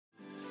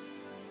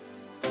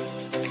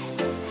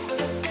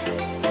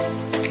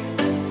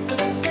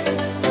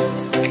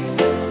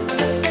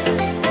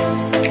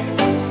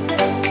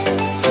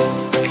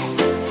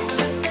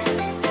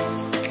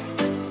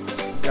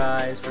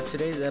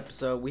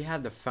episode, we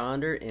have the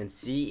founder and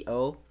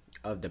CEO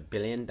of the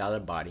Billion Dollar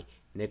Body,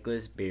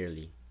 Nicholas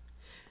Bayerle.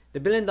 The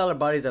Billion Dollar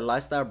Body is a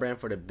lifestyle brand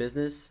for the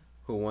business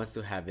who wants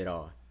to have it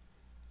all.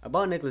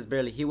 About Nicholas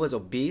Bayerle, he was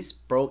obese,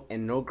 broke,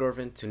 and no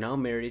girlfriend to now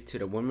married to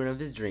the woman of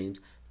his dreams,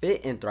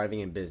 fit and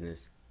thriving in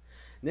business.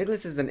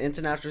 Nicholas is an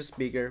international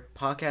speaker,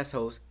 podcast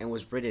host, and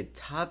was rated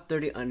top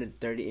 30 under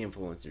 30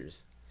 influencers.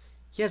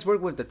 He has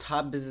worked with the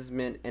top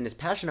businessmen and is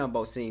passionate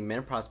about seeing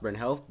men prosper in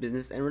health,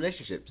 business, and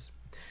relationships.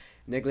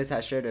 Nicholas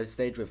has shared a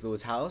stage with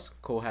Lewis Howes,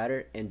 Cole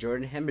Hatter, and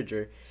Jordan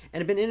Harbinger,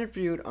 and been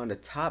interviewed on the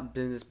Top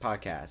Business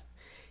Podcast.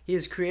 He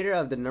is creator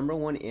of the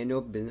 #1 annual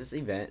business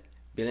event,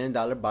 Billion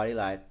Dollar Body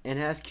Life, and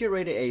has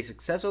curated a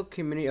successful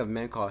community of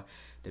men called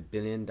the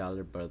Billion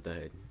Dollar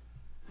Brotherhood.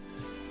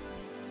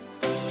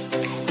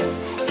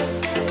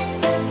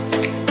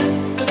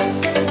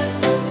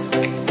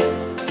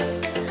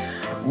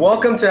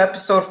 Welcome to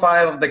episode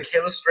 5 of the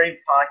Kilo Straight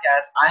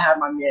Podcast. I have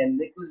my man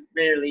Nicholas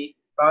Bayerle,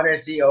 founder and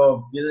CEO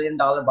of Billion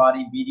Dollar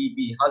Body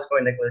BDB. How's it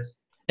going,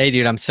 Nicholas? Hey,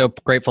 dude, I'm so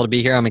grateful to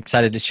be here. I'm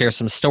excited to share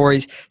some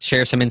stories,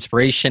 share some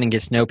inspiration, and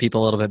get to know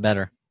people a little bit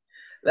better.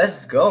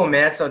 Let's go,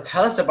 man. So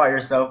tell us about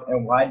yourself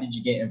and why did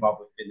you get involved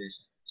with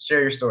fitness?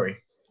 Share your story.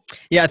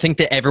 Yeah, I think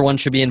that everyone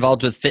should be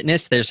involved with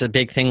fitness. There's a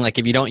big thing, like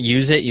if you don't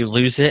use it, you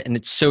lose it. And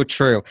it's so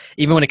true.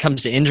 Even when it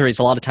comes to injuries,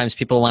 a lot of times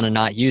people want to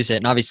not use it.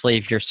 And obviously,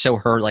 if you're so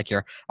hurt, like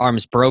your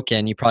arm's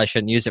broken, you probably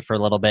shouldn't use it for a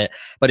little bit.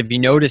 But if you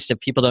notice,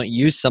 if people don't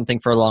use something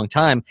for a long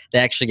time, they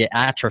actually get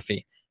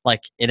atrophy.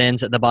 Like it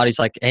ends, the body's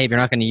like, hey, if you're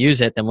not going to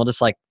use it, then we'll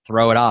just like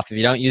throw it off. If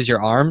you don't use your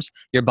arms,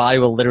 your body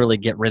will literally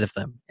get rid of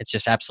them. It's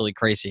just absolutely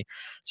crazy.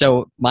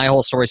 So my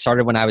whole story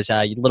started when I was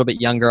a little bit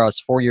younger. I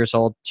was 4 years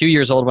old, 2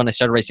 years old when I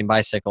started racing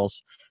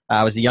bicycles.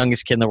 I was the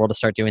youngest kid in the world to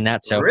start doing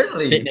that. So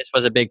Really? Fitness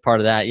was a big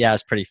part of that. Yeah,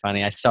 it's pretty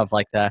funny. I still have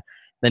like the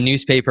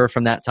newspaper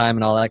from that time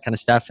and all that kind of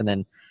stuff. And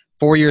then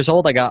 4 years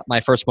old, I got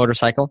my first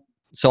motorcycle.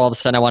 So all of a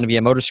sudden I wanted to be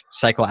a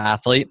motorcycle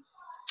athlete.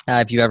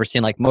 If you've ever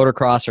seen like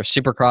motocross or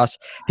supercross,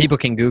 people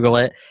can Google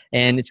it.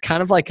 And it's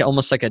kind of like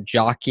almost like a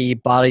jockey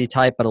body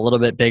type, but a little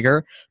bit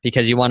bigger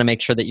because you want to make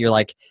sure that you're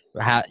like,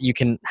 you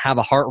can have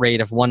a heart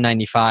rate of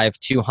 195,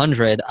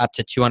 200 up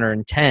to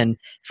 210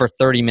 for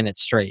 30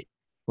 minutes straight,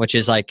 which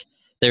is like,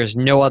 there's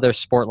no other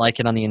sport like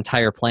it on the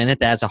entire planet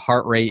that has a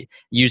heart rate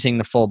using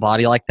the full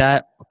body like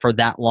that for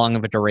that long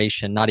of a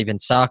duration. Not even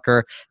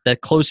soccer. The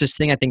closest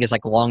thing I think is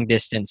like long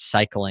distance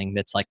cycling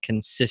that's like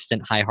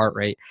consistent high heart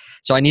rate.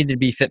 So I needed to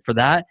be fit for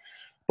that.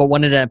 But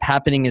what ended up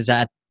happening is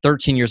at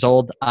 13 years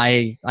old,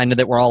 I know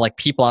that we're all like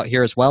people out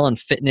here as well, and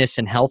fitness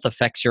and health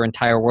affects your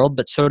entire world,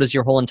 but so does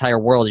your whole entire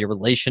world, your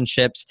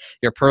relationships,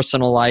 your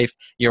personal life,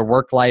 your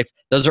work life.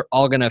 Those are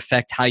all going to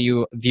affect how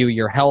you view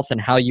your health and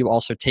how you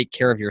also take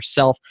care of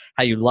yourself,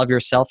 how you love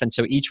yourself. And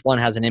so each one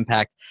has an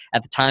impact.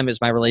 At the time, it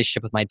was my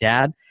relationship with my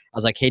dad. I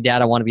was like, hey,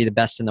 Dad, I want to be the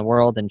best in the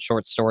world. And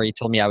short story, he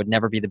told me I would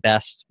never be the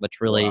best, which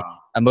really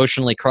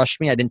emotionally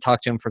crushed me. I didn't talk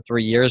to him for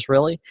 3 years,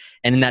 really.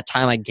 And in that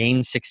time, I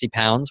gained 60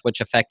 pounds,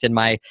 which affected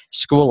my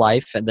school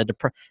life. And it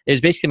was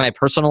basically my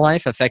personal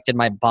life, affected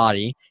my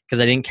body because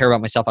I didn't care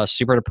about myself. I was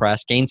super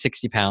depressed, gained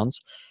 60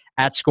 pounds.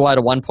 At school, I had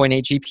a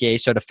 1.8 GPA,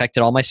 so it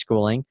affected all my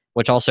schooling,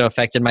 which also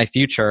affected my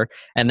future.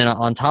 And then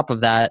on top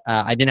of that,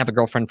 I didn't have a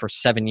girlfriend for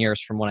 7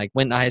 years from when I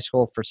went to high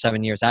school for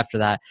 7 years after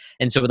that.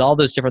 And so with all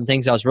those different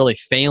things, I was really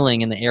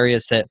failing in the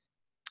areas that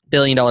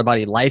Billion Dollar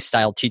Body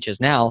Lifestyle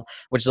teaches now,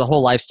 which is a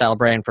whole lifestyle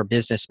brand for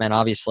businessmen,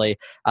 obviously.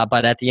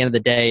 But at the end of the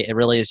day, it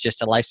really is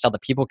just a lifestyle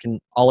that people can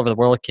all over the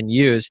world can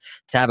use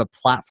to have a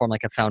platform,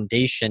 like a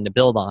foundation to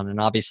build on.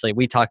 And obviously,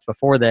 we talked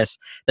before this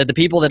that the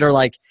people that are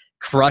like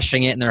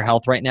crushing it in their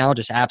health right now,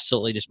 just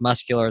absolutely just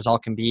muscular as all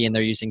can be, and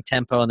they're using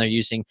tempo and they're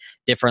using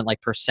different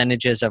like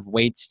percentages of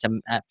weights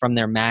from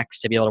their max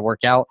to be able to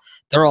work out.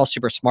 They're all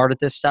super smart at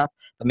this stuff,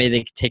 but maybe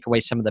they could take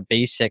away some of the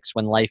basics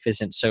when life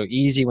isn't so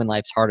easy, when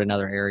life's hard in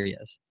other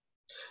areas.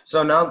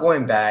 So now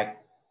going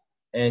back,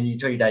 and you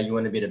told your dad you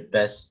want to be the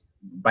best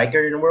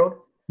biker in the world?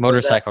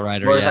 Motorcycle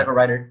rider. Motorcycle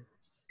rider.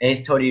 And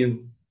he told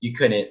you you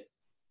couldn't.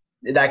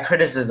 That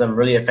criticism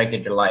really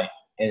affected your life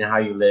and how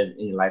you live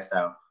in your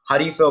lifestyle. How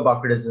do you feel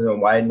about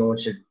criticism? Why no one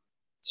should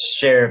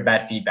share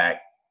bad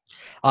feedback?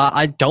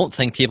 I don't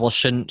think people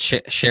shouldn't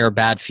share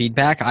bad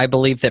feedback. I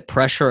believe that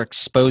pressure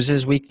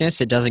exposes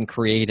weakness. It doesn't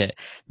create it.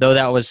 Though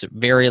that was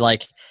very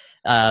like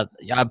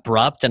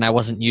abrupt and I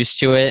wasn't used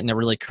to it and it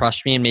really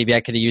crushed me, and maybe I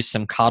could have used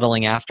some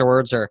coddling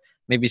afterwards or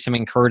maybe some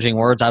encouraging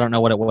words. I don't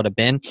know what it would have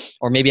been.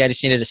 Or maybe I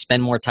just needed to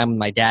spend more time with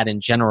my dad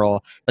in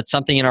general, but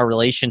something in our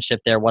relationship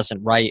there wasn't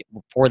right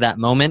for that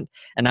moment.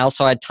 And I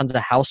also had tons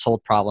of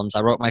household problems.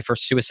 I wrote my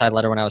first suicide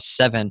letter when I was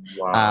 7.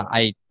 Wow.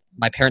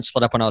 My parents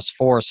split up when I was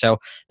 4. So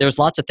there was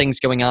lots of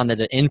things going on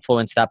that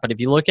influenced that. But if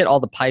you look at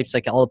all the pipes,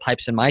 like all the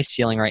pipes in my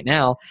ceiling right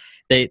now,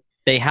 they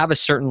have a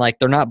certain, like,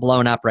 they're not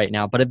blown up right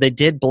now, but if they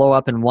did blow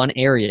up in one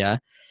area,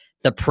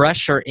 the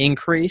pressure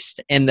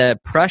increased and the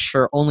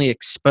pressure only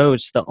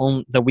exposed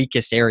the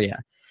weakest area.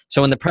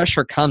 So when the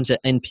pressure comes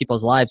in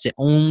people's lives, it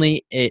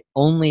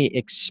only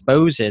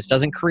exposes,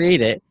 doesn't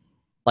create it,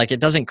 Like,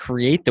 it doesn't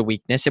create the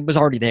weakness. It was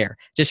already there.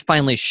 Just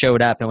finally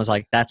showed up and was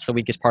like, that's the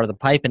weakest part of the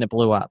pipe, and it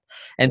blew up.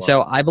 And Wow.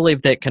 so I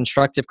believe that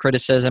constructive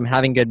criticism,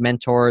 having good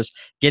mentors,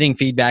 getting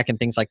feedback and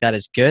things like that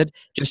is good,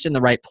 just in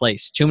the right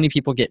place. Too many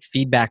people get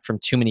feedback from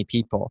too many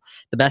people.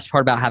 The best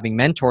part about having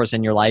mentors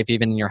in your life,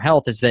 even in your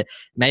health, is that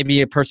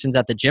maybe a person's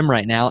at the gym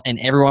right now and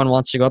everyone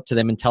wants to go up to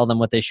them and tell them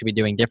what they should be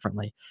doing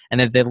differently.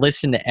 And if they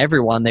listen to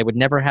everyone, they would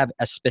never have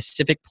a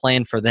specific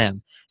plan for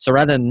them. So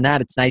rather than that,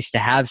 it's nice to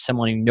have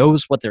someone who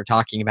knows what they're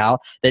talking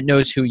about, that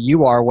knows who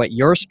you are, what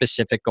your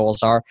specific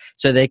goals are,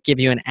 so they give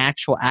you an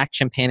actual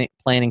action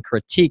plan and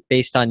critique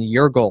based on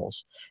your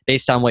goals,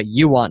 based on what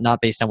you want,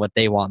 not based on what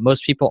they want.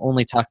 Most people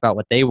only talk about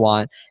what they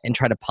want and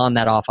try to pawn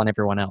that off on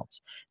everyone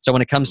else. So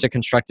when it comes to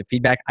constructive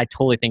feedback, I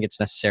totally think it's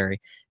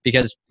necessary,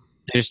 because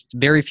there's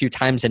very few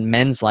times in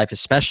men's life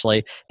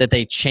especially that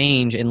they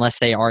change unless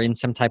they are in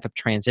some type of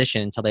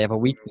transition until they have a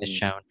weakness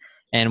shown.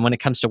 And when it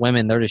comes to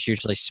women, they're just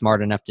usually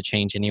smart enough to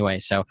change anyway.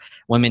 So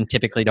women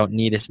typically don't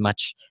need as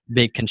much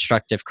big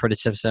constructive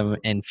criticism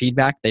and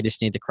feedback. They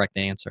just need the correct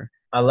answer.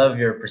 I love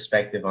your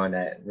perspective on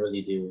that,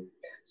 really do.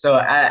 So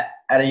at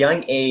a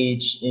young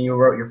age, and you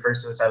wrote your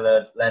first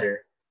suicide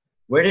letter,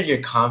 where did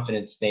your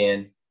confidence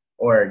stand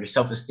or your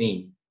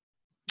self-esteem?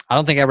 I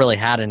don't think I really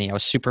had any. I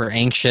was super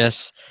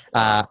anxious.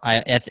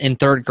 In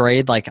third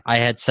grade, like, I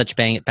had such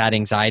bad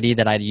anxiety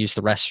that I had to use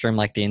the restroom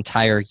like the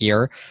entire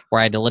year,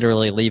 where I had to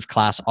literally leave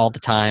class all the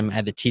time. I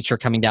had the teacher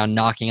coming down,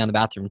 knocking on the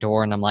bathroom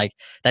door, and I'm like,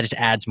 that just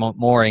adds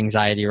more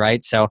anxiety,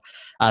 right? So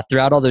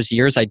throughout all those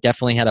years, I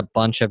definitely had a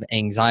bunch of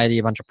anxiety,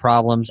 a bunch of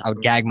problems. I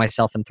would gag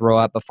myself and throw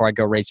up before I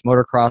go race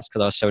motocross because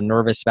I was so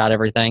nervous about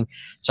everything.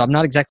 So I'm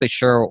not exactly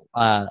sure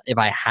if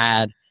I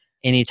had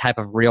any type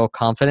of real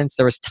confidence.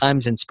 There was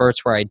times in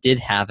spurts where I did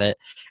have it,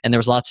 and there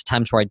was lots of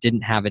times where I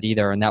didn't have it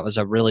either, and that was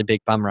a really big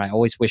bummer. I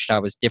always wished I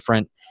was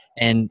different.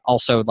 And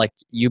also, like,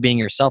 you being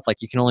yourself,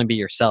 like, you can only be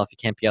yourself. You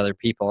can't be other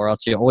people, or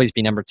else you'll always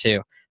be number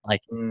two.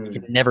 Like, you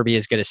can never be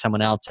as good as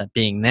someone else at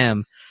being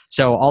them.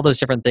 So all those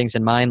different things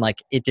in mind,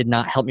 like, it did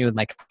not help me with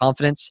my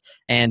confidence.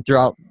 And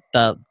throughout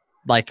the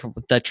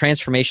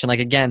transformation,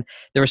 like, again,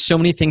 there were so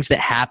many things that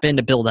happened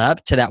to build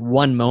up to that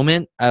one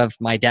moment of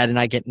my dad and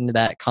I getting into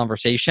that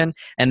conversation,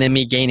 and then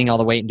me gaining all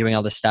the weight and doing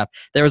all this stuff.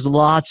 There was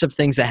lots of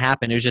things that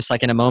happened. It was just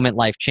like, in a moment,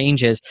 life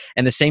changes.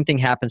 And the same thing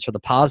happens for the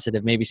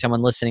positive. Maybe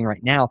someone listening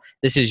right now,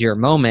 this is your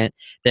moment.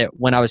 That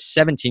when I was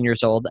 17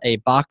 years old, a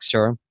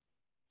boxer,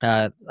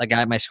 a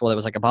guy at my school that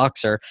was like a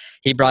boxer,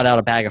 he brought out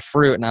a bag of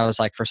fruit, and I was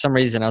like, for some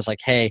reason, I was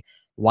like, hey,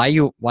 why'd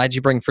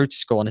you bring fruit to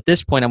school? And at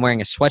this point, I'm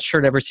wearing a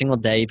sweatshirt every single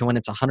day, even when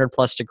it's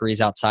 100+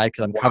 degrees outside,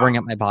 because I'm covering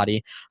up my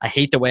body. I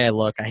hate the way I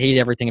look. I hate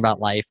everything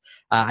about life.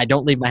 I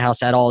don't leave my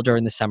house at all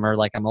during the summer.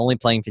 Like, I'm only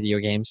playing video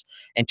games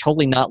and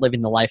totally not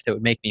living the life that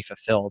would make me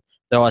fulfilled.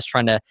 Though I was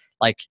trying to,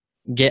 like,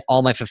 get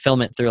all my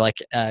fulfillment through, like,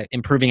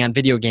 improving on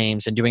video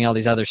games and doing all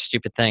these other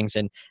stupid things.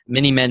 And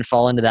many men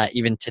fall into that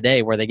even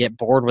today, where they get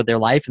bored with their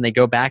life and they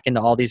go back into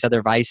all these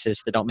other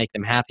vices that don't make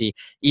them happy.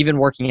 Even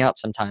working out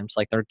sometimes,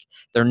 like,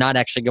 they're not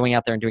actually going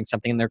out there and doing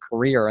something in their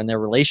career and their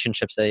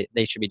relationships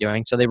they should be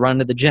doing. So they run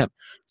to the gym.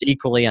 It's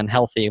equally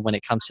unhealthy when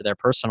it comes to their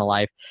personal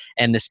life.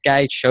 And this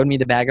guy showed me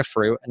the bag of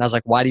fruit, and I was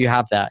like, why do you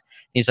have that?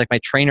 And he's like, my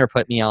trainer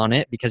put me on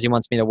it because he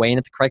wants me to weigh in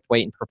at the correct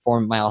weight and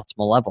perform at my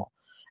optimal level.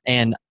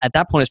 And at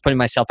that point, I was putting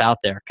myself out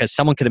there because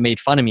someone could have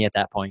made fun of me at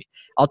that point.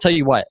 I'll tell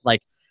you what,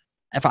 like,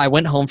 if I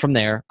went home from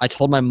there, I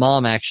told my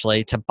mom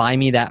actually to buy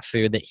me that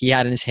food that he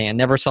had in his hand,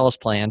 never saw his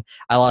plan.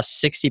 I lost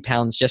 60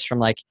 pounds just from,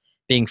 like,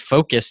 being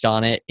focused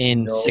on it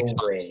in No 6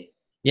 months. way.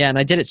 Yeah, and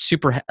I did it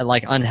super,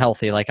 like,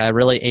 unhealthy. Like, I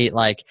really ate,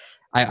 like,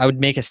 I would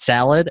make a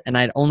salad and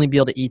I'd only be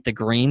able to eat the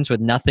greens with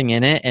nothing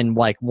in it, and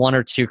like 1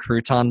 or 2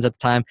 croutons at the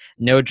time,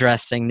 no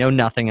dressing, no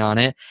nothing on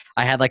it.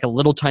 I had like a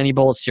little tiny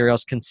bowl of cereal. I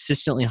was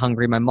consistently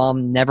hungry. My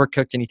mom never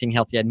cooked anything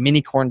healthy. I had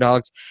mini corn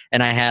dogs,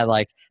 and I had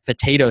like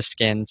potato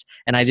skins,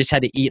 and I just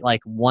had to eat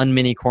like one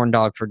mini corn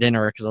dog for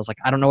dinner because I was like,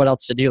 I don't know what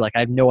else to do. Like, I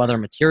have no other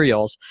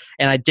materials,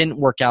 and I didn't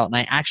work out, and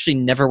I actually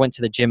never went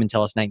to the gym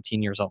until I was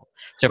 19 years old.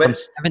 So from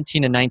But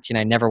 17 to 19,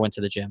 I never went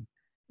to the gym.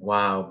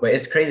 wow, but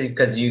it's crazy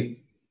because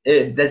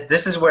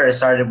this is where it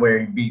started, where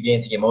you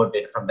began to get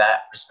motivated from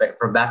that perspective,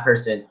 from that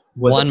person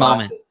who was a One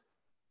moment. boxer.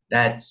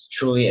 That's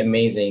truly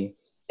amazing.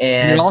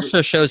 And it And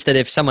also shows that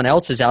if someone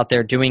else is out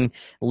there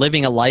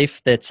living a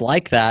life that's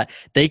like that,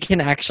 they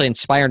can actually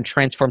inspire and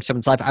transform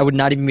someone's life. I would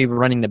not even be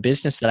running the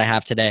business that I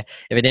have today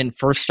if it didn't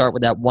first start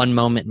with that one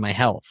moment in my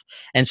health.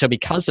 And so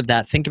because of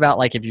that, think about,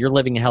 like, if you're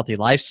living a healthy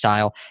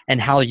lifestyle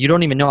and how you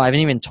don't even know, I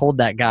haven't even told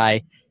that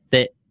guy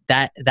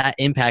that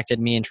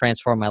impacted me and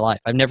transformed my life.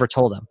 I've never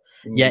told him.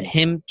 Yet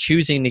him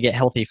choosing to get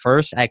healthy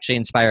first actually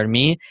inspired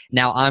me.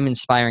 Now I'm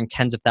inspiring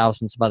tens of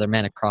thousands of other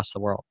men across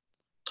the world.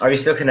 are you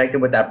still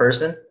connected with that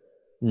person?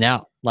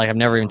 No, like, I've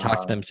never even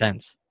talked to Wow, them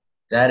since.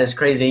 that is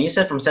crazy. And you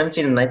said from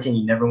 17 to 19,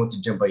 you never went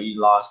to gym, but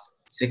you lost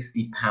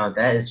 60 pounds.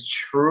 That is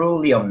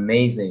truly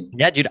amazing.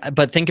 Yeah, dude.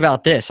 But think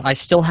about this. I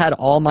still had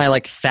all my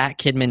like fat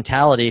kid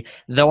mentality,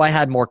 though I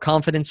had more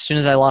confidence. As soon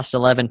as I lost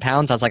 11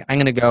 pounds, I was like, I'm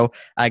going to go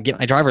get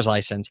my driver's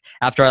license.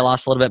 After I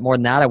lost a little bit more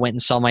than that, I went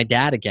and saw my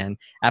dad again.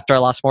 After I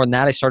lost more than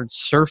that, I started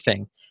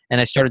surfing. And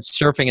I started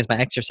surfing as my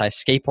exercise,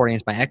 skateboarding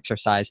as my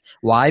exercise.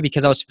 Why?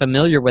 Because I was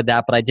familiar with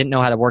that, but I didn't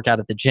know how to work out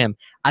at the gym.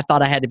 I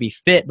thought I had to be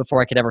fit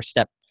before I could ever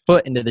step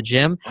foot into the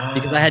gym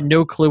because I had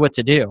no clue what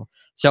to do.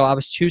 So I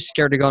was too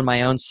scared to go in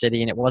my own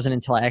city, and it wasn't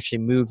until I actually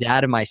moved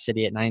out of my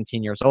city at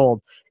 19 years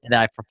old that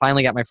I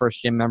finally got my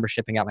first gym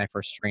membership and got my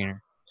first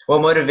trainer.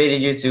 What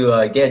motivated you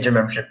to get a gym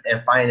membership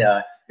and find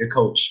your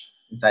coach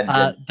inside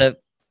the gym?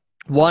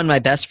 My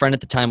best friend at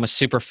the time was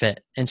super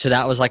fit. And so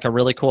that was like a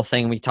really cool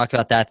thing. We talked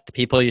about that. The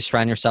people you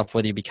surround yourself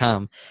with, you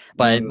become.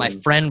 But my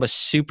friend was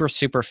super,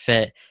 super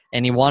fit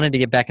and he wanted to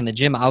get back in the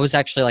gym. I was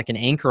actually like an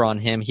anchor on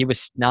him. He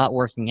was not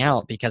working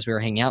out because we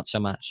were hanging out so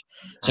much.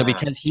 So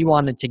because he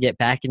wanted to get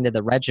back into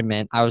the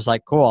regiment, I was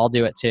like, cool, I'll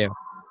do it too.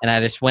 And I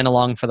just went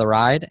along for the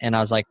ride. And I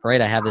was like,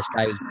 great, I have this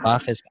guy who's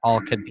buff as all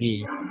could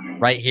be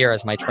right here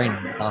as my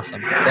trainer. It's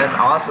awesome. That's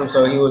awesome.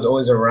 So he was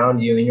always around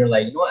you and you're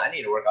like, you know what, I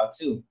need to work out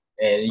too.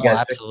 And you guys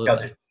picked each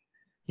other.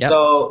 Yep.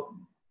 So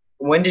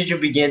when did you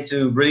begin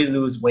to really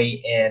lose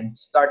weight and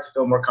start to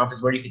feel more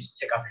confident where you could just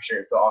take off your shirt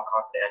and feel all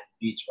confident at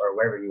the beach or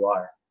wherever you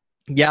are?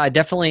 Yeah, I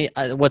definitely,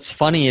 what's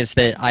funny is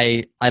that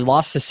I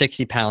lost the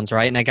 60 pounds,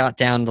 right? And I got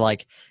down to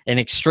like an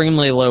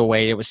extremely low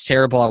weight. It was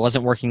terrible. I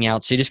wasn't working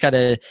out. So you just got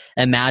to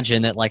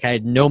imagine that like I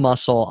had no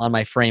muscle on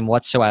my frame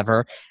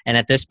whatsoever. And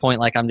at this point,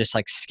 like I'm just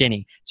like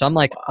skinny. So I'm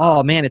like,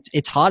 oh man,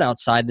 it's hot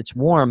outside. It's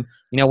warm.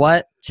 You know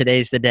what?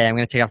 Today's the day. I'm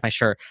going to take off my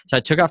shirt. So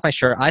I took off my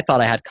shirt. I thought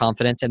I had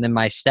confidence. And then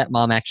my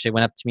stepmom actually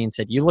went up to me and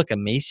said, you look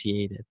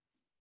emaciated.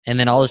 And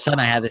then all of a sudden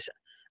I had this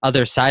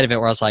other side of it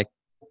where I was like,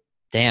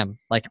 damn,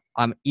 like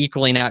I'm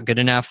equally not good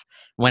enough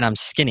when I'm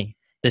skinny.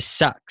 This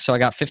sucks. So I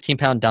got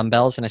 15-pound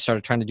dumbbells and I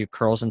started trying to do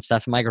curls and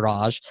stuff in my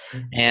garage.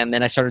 And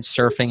then I started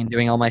surfing and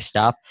doing all my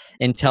stuff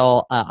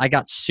until I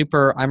got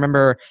super, I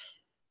remember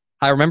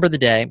the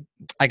day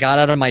I got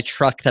out of my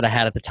truck that I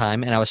had at the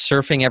time and I was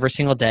surfing every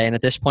single day. And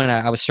at this point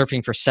I was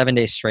surfing for 7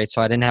 days straight.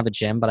 So I didn't have a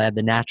gym, but I had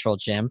the natural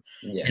gym.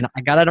 Yeah. And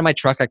I got out of my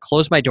truck, I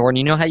closed my door, and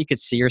you know how you could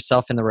see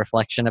yourself in the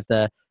reflection of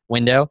the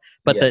window,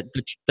 but yes,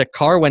 the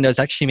car windows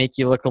actually make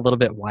you look a little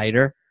bit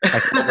wider,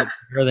 like a little bit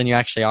bigger than you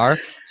actually are.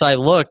 So I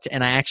looked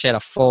and I actually had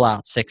a full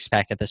out six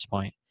pack at this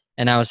point.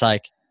 And I was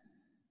like,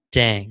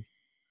 dang,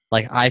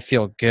 like I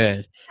feel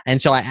good.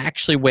 And so I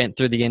actually went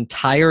through the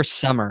entire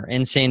summer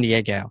in San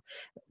Diego.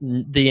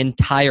 The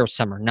entire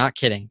summer, not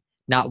kidding.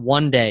 Not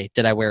one day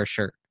did I wear a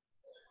shirt.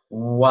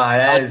 Wow,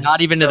 that is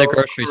not even so to the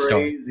grocery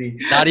crazy.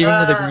 store. Not even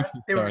to the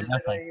grocery store.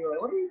 Nothing.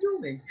 Like, what are you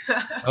doing?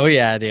 Oh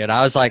yeah, dude.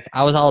 I was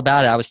all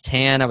about it. I was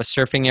tan. I was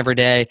surfing every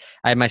day.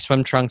 I had my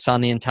swim trunks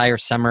on the entire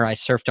summer. I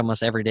surfed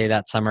almost every day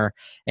that summer.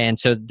 And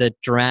so the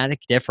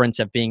dramatic difference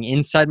of being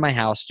inside my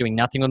house, doing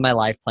nothing with my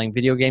life, playing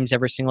video games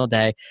every single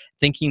day,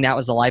 thinking that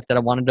was the life that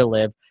I wanted to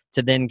live,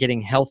 to then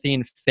getting healthy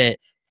and fit,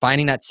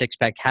 finding that six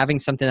pack, having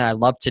something that I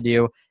love to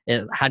do.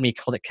 It had me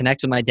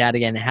connect with my dad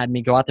again. It had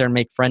me go out there and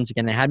make friends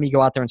again. It had me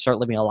go out there and start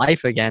living a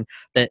life again.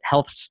 That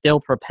health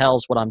still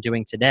propels what I'm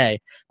doing today.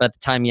 But at the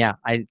time, yeah,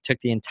 I took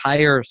the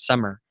entire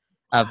summer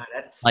of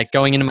like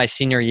going into my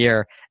senior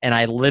year, and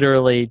I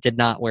literally did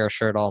not wear a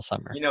shirt all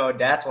summer. You know,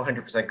 that's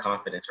 100%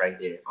 confidence right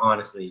there.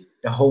 Honestly,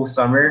 the whole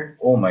summer.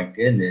 Oh my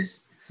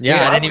goodness.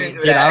 Yeah,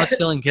 I was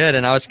feeling good,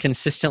 and I was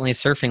consistently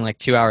surfing like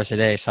 2 hours a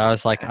day. So I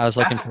was like, I was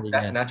looking pretty good.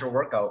 That's a natural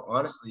workout.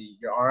 Honestly,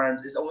 your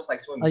arms, it's almost like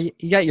swimming.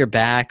 You got your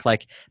back,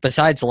 like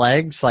besides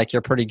legs, like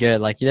you're pretty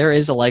good. Like there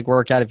is a leg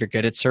workout if you're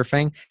good at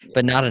surfing,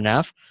 but not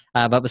enough.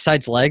 But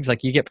besides legs,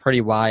 like you get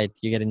pretty wide.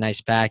 You get a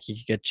nice back. You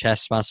get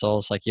chest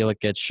muscles. Like you look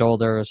good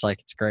shoulders. Like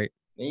it's great.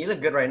 And you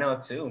look good right now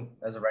too,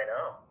 as of right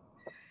now.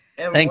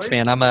 And thanks,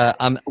 man.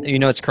 I'm. You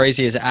know, what's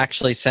crazy is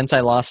actually since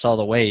I lost all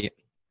the weight.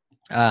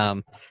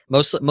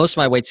 Most of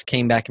my weights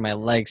came back in my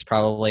legs,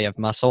 probably of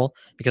muscle,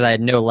 because I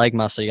had no leg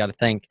muscle. You got to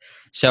think.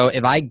 So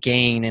if I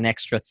gain an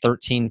extra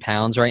 13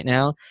 pounds right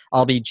now,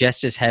 I'll be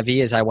just as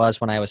heavy as I was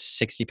when I was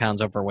 60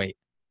 pounds overweight.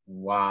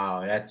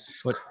 Wow,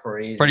 that's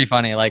crazy. Pretty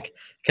funny, like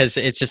because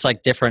it's just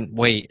like different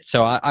weight.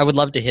 So I would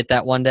love to hit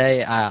that one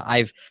day.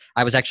 I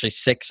was actually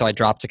sick, so I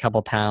dropped a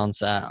couple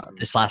pounds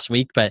this last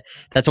week. But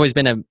that's always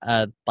been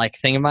a like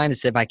thing of mine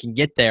is if I can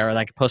get there, and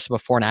I can post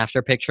before and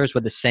after pictures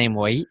with the same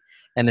weight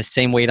and the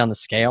same weight on the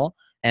scale,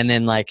 and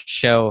then like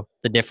show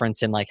the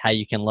difference in like how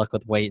you can look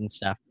with weight and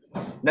stuff.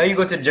 Now you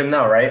go to the gym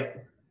now, right?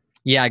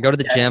 Yeah, I go to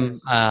the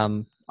gym.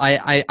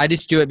 I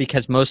just do it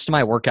because most of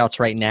my workouts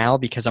right now,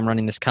 because I'm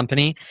running this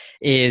company,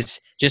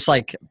 is just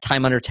like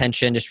time under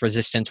tension, just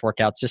resistance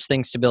workouts, just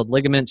things to build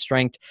ligament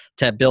strength,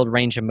 to build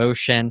range of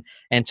motion.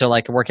 And so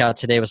like a workout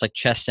today was like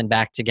chest and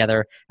back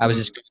together. I was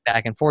just going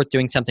back and forth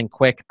doing something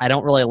quick. I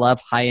don't really love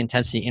high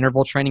intensity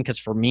interval training because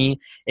for me,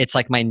 it's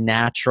like my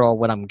natural,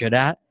 what I'm good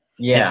at.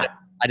 Yeah. So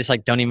I just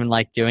like don't even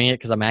like doing it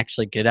because I'm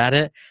actually good at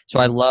it. So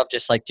I love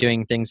just like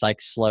doing things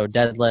like slow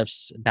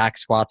deadlifts, back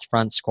squats,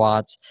 front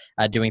squats,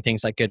 doing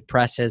things like good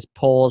presses,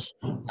 pulls,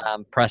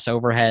 press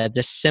overhead,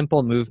 just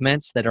simple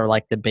movements that are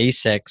like the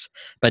basics,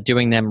 but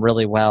doing them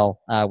really well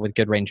with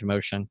good range of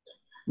motion.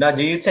 Now,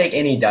 do you take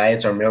any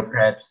diets or meal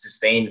preps to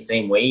stay in the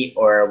same weight,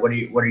 or what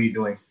are you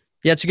doing?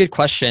 Yeah, it's a good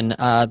question.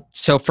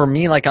 So for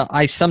me, like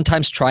I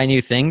sometimes try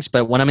new things,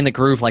 but when I'm in the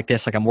groove like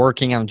this, like I'm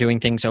working, I'm doing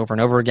things over and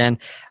over again.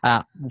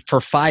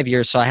 For 5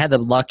 years, so I had the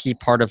lucky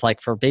part of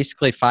like for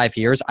basically 5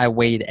 years, I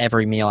weighed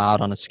every meal out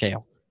on a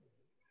scale.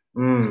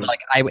 So Mm.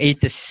 like I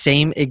ate the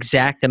same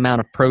exact amount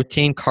of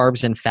protein,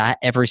 carbs, and fat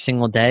every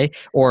single day,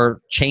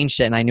 or changed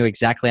it, and I knew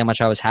exactly how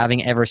much I was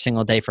having every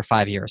single day for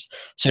 5 years.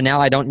 So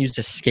now I don't use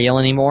a scale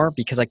anymore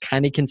because I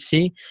kind of can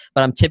see,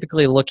 but I'm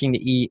typically looking to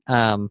eat.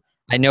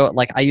 I know,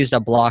 like I used a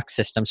block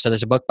system. So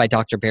there's a book by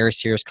Dr. Barry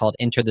Sears called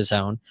Enter the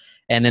Zone,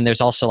 and then there's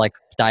also like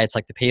diets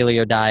like the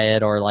paleo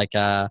diet or like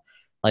the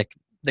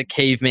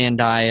caveman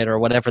diet or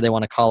whatever they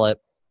want to call it,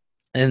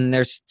 and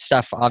there's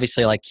stuff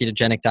obviously like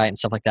ketogenic diet and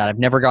stuff like that. I've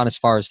never gone as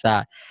far as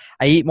that.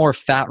 I eat more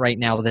fat right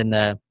now than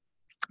the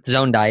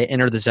zone diet.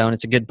 Enter the Zone.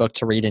 It's a good book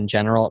to read in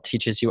general. It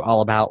teaches you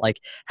all about like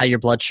how your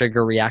blood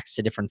sugar reacts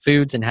to different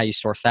foods and how you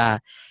store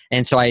fat.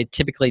 And so I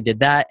typically did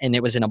that, and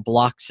it was in a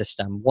block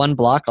system. One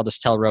block, I'll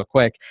just tell real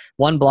quick,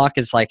 one block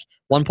is like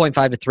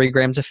 1.5 to 3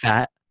 grams of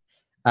fat,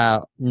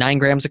 9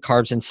 grams of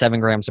carbs, and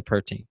 7 grams of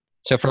protein.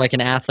 So for like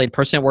an athlete,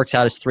 person that works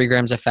out is 3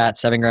 grams of fat,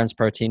 7 grams of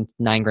protein,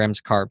 9 grams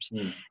of carbs.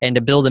 Mm. And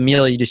to build a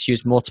meal, you just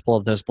use multiple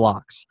of those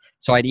blocks.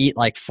 So I'd eat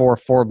like four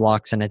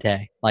blocks in a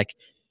day, like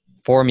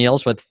 4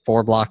 meals with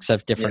 4 blocks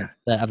of different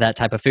of that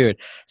type of food.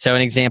 So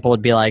an example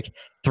would be like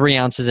 3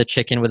 ounces of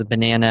chicken with a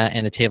banana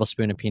and a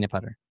tablespoon of peanut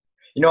butter.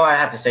 You know what I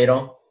have to say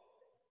though?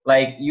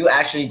 Like you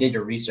actually did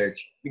your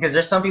research, because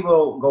there's some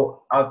people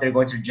go out there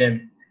going to the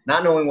gym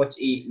not knowing what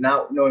to eat,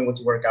 not knowing what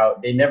to work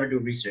out. They never do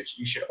research.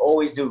 You should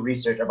always do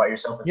research about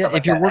yourself and Yeah, stuff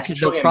like if you're that. That's working, the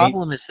truly amazing.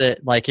 problem is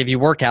that like if you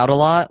work out a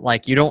lot,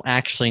 like you don't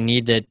actually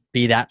need to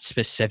be that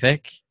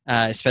specific,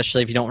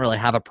 especially if you don't really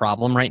have a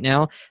problem right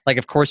now. Like,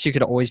 of course, you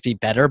could always be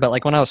better, but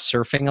like when I was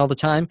surfing all the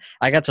time,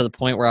 I got to the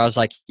point where I was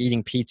like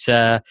eating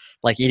pizza,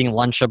 like eating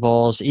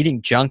Lunchables,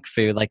 eating junk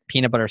food, like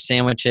peanut butter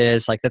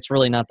sandwiches. Like that's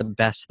really not the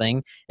best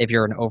thing if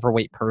you're an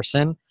overweight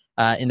person.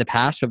 In the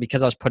past, but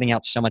because I was putting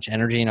out so much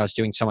energy and I was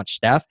doing so much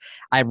stuff,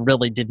 I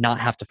really did not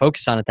have to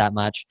focus on it that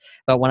much.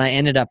 But when I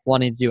ended up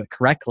wanting to do it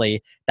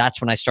correctly, that's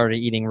when I started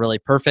eating really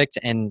perfect.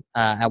 And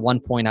at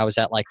one point, I was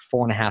at like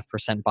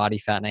 4.5% body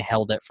fat, and I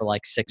held it for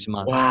like 6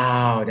 months.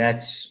 Wow,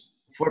 that's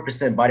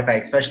 4% body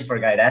fat, especially for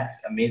a guy. That's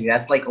amazing.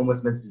 That's like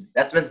almost men's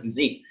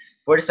physique.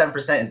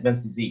 47% is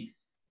men's physique.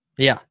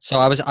 Yeah, so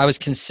I was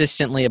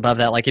consistently above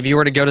that. Like if you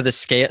were to go to the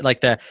scale,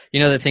 like the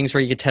things where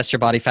you could test your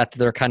body fat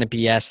that are kind of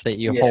BS that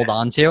you Yeah. hold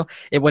on to,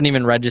 it wouldn't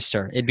even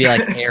register. It'd be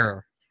like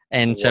error.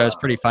 And so it's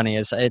pretty Wow. funny.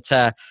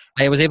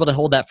 I was able to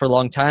hold that for a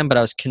long time, but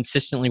I was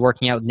consistently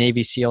working out with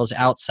Navy SEALs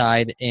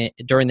outside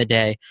during the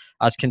day.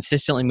 I was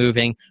consistently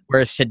moving.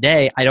 Whereas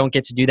today, I don't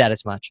get to do that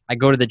as much. I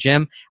go to the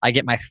gym. I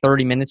get my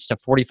 30 minutes to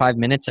 45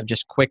 minutes of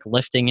just quick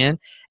lifting in.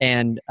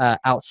 And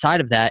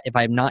outside of that, if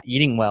I'm not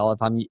eating well,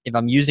 if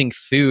I'm using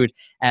food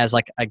as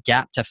like a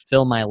gap to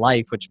fill my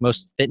life, which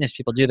most fitness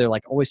people do, they're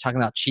like always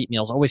talking about cheat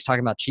meals, always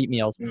talking about cheat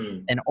meals,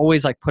 Mm. and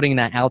always like putting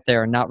that out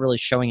there and not really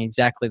showing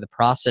exactly the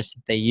process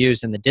that they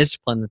use and the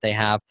discipline that they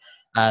have.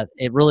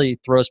 It really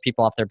throws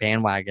people off their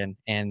bandwagon,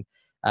 and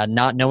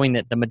not knowing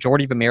that the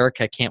majority of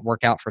America can't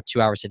work out for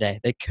 2 hours a day.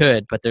 They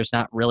could, but there's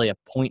not really a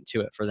point to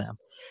it for them.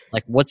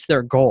 Like, what's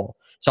their goal?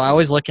 So I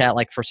always look at,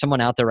 like, for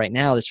someone out there right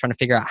now that's trying to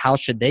figure out how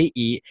should they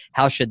eat,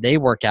 how should they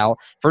work out,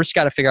 first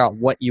got to figure out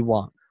what you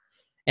want.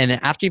 And then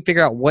after you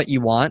figure out what you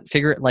want,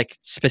 figure it like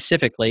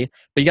specifically,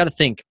 but you got to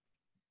think,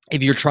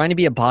 if you're trying to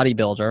be a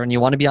bodybuilder and you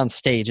want to be on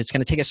stage, it's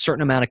going to take a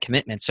certain amount of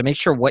commitment. So make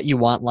sure what you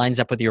want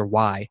lines up with your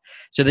why.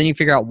 So then you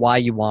figure out why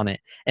you want it.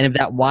 And if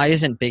that why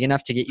isn't big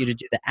enough to get you to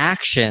do the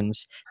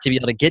actions to be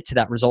able to get to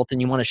that result, then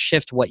you want to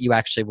shift what you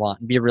actually want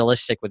and be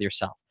realistic with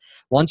yourself.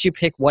 Once you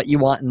pick what you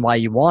want and why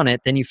you want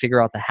it, then you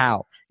figure out the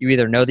how. You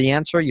either know the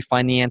answer, you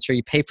find the answer,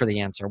 you pay for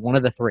the answer, one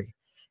of the three.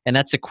 And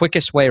that's the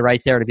quickest way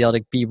right there to be able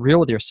to be real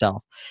with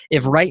yourself.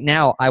 If right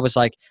now I was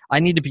like, I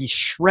need to be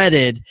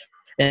shredded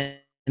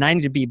and I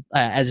need to be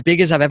as big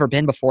as I've ever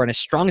been before and as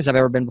strong as I've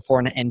ever been before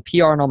and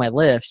PR on all my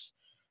lifts,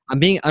 I'm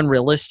being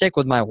unrealistic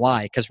with my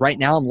why, because right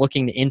now I'm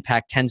looking to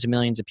impact tens of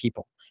millions of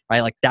people,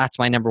 right? Like that's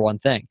my number one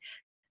thing.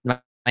 My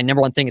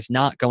number one thing is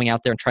not going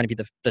out there and trying to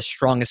be the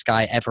strongest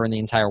guy ever in the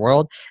entire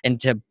world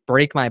and to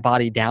break my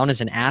body down as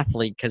an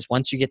athlete, because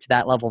once you get to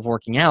that level of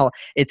working out,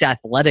 it's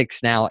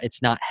athletics now,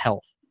 it's not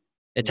health.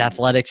 It's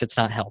athletics, it's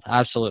not health.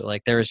 Absolutely.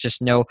 Like there is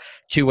just no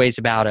two ways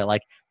about it.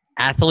 Like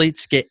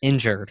Athletes get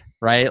injured,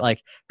 right?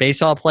 Like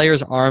baseball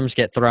players' arms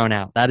get thrown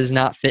out. That is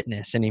not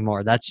fitness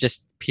anymore. That's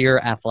just pure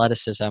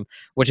athleticism,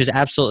 which is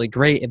absolutely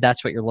great if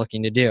that's what you're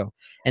looking to do.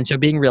 And so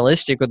being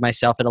realistic with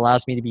myself, it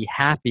allows me to be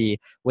happy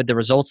with the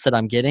results that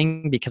I'm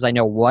getting because I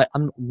know what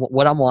I'm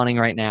wanting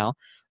right now,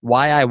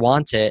 why I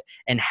want it,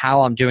 and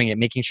how I'm doing it,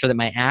 making sure that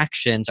my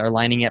actions are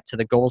lining up to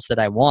the goals that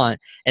I want.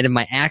 And if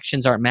my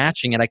actions aren't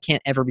matching it, I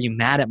can't ever be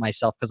mad at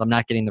myself because I'm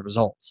not getting the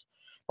results.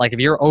 Like if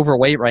you're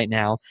overweight right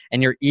now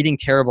and you're eating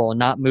terrible and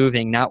not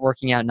moving, not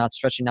working out, not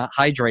stretching, not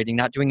hydrating,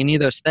 not doing any of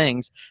those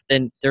things,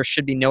 then there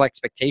should be no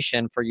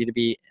expectation for you to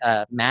be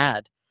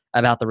mad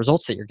about the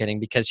results that you're getting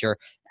because your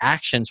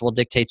actions will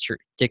dictate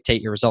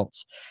your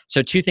results.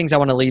 So two things I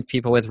want to leave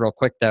people with real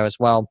quick though as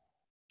well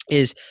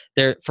is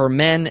there for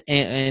men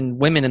and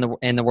women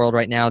in the world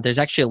right now, there's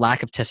actually a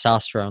lack of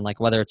testosterone, like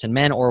whether it's in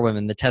men or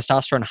women. The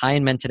testosterone high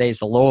in men today is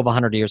the low of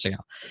 100 years ago.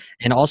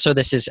 And also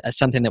this is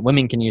something that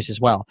women can use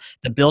as well.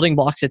 The building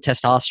blocks of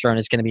testosterone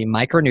is going to be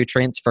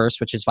micronutrients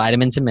first, which is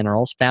vitamins and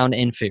minerals found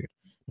in food,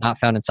 not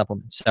found in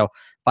supplements. So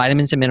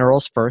vitamins and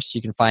minerals first,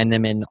 you can find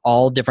them in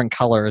all different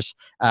colors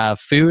of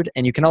food,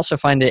 and you can also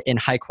find it in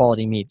high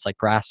quality meats like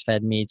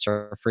grass-fed meats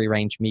or free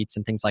range meats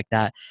and things like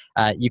that.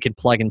 You can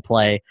plug and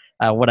play.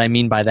 What I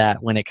mean by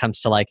that when it comes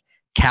to like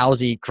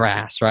cows eat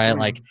grass, right?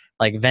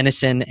 Like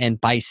venison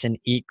and bison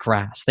eat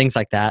grass, things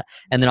like that.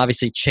 And then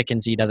obviously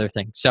chickens eat other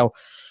things. So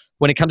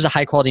when it comes to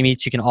high quality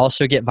meats, you can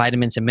also get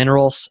vitamins and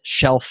minerals,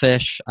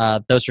 shellfish.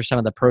 Those are some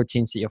of the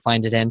proteins that you'll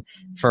find it in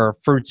for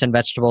fruits and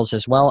vegetables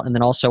as well. And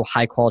then also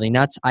high quality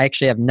nuts. I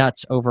actually have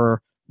nuts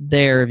over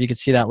there. If you can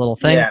see that little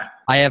thing, Yeah.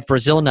 I have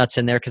Brazil nuts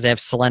in there because they have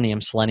selenium.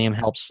 Selenium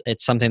helps.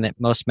 It's something that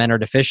most men are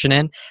deficient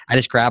in. I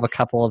just grab a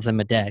couple of them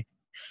a day.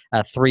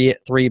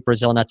 Three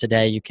Brazil nuts a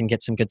day, you can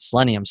get some good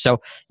selenium. So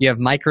you have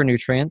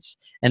micronutrients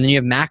and then you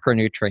have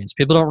macronutrients.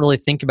 People don't really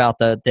think about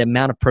the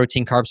amount of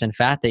protein, carbs, and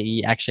fat they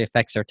eat actually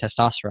affects their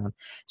testosterone.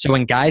 So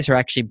when guys are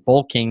actually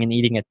bulking and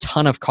eating a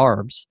ton of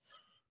carbs,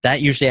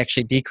 that usually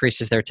actually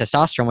decreases their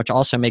testosterone, which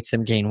also makes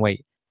them gain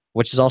weight,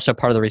 which is also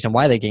part of the reason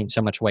why they gain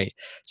so much weight.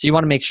 So you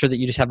want to make sure that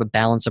you just have a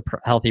balance of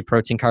healthy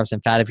protein, carbs,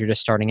 and fat if you're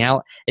just starting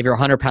out. If you're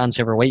 100 pounds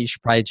overweight, you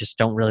should probably just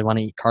don't really want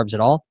to eat carbs at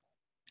all.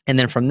 And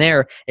then from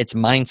there, it's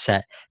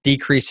mindset,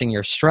 decreasing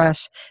your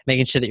stress,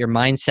 making sure that your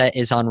mindset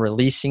is on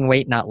releasing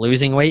weight, not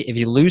losing weight. If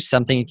you lose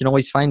something, you can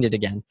always find it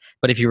again.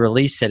 But if you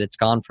release it, it's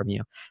gone from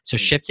you. So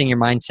shifting your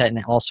mindset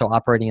and also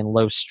operating in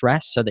low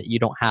stress so that you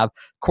don't have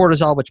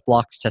cortisol, which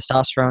blocks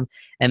testosterone.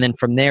 And then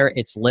from there,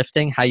 it's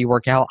lifting, how you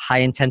work out, high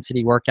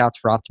intensity workouts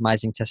for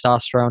optimizing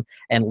testosterone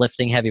and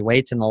lifting heavy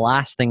weights. And the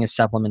last thing is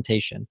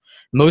supplementation.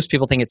 Most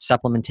people think it's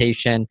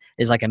supplementation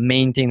is like a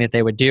main thing that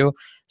they would do.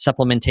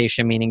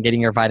 Supplementation meaning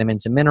getting your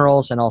vitamins and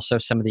minerals and also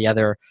some of the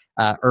other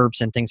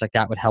herbs and things like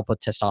that would help with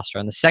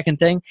testosterone. The second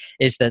thing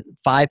is the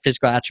 5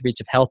 physical attributes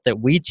of health that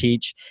we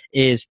teach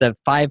is the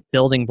 5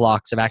 building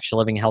blocks of actually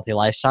living a healthy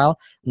lifestyle.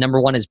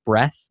 Number 1 is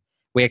breath.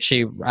 We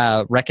actually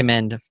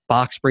recommend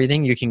box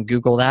breathing. You can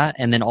Google that.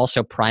 And then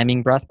also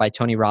priming breath by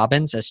Tony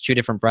Robbins as 2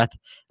 different breath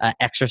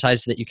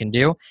exercises that you can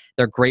do.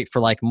 They're great for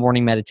like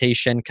morning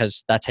meditation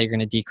because that's how you're going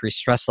to decrease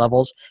stress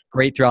levels.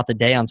 Great throughout the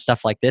day on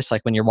stuff like this.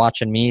 Like when you're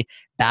watching me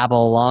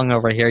babble along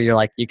over here, you're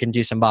like, you can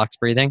do some box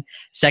breathing.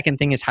 Second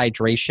thing is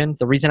hydration.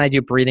 The reason I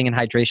do breathing and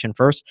hydration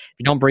first, if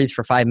you don't breathe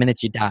for 5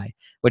 minutes, you die,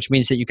 which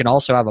means that you can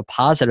also have a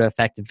positive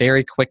effect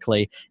very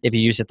quickly if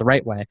you use it the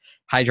right way.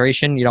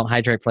 Hydration, you don't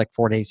hydrate for like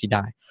 4 days, you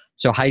die.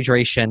 So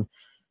hydration,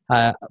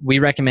 we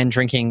recommend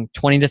drinking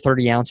 20 to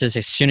 30 ounces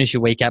as soon as you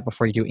wake up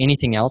before you do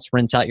anything else.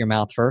 Rinse out your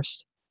mouth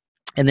first.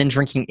 And then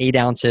drinking 8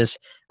 ounces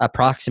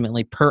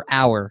approximately per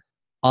hour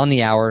on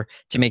the hour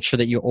to make sure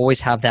that you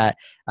always have that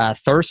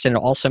thirst, and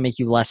it'll also make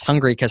you less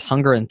hungry because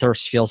hunger and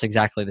thirst feels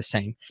exactly the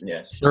same.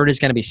 Yes. Third is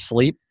going to be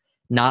sleep.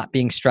 Not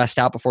being stressed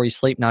out before you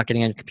sleep, not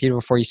getting on your computer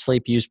before you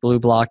sleep, use blue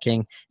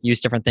blocking,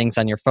 use different things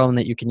on your phone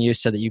that you can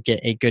use so that you get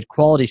a good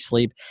quality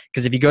sleep.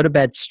 Because if you go to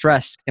bed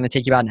stressed, it's going to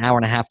take you about an hour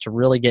and a half to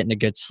really get into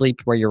good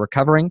sleep where you're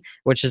recovering,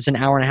 which is an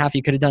hour and a half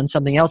you could have done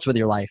something else with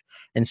your life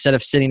instead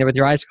of sitting there with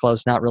your eyes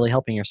closed, not really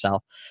helping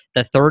yourself.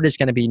 The third is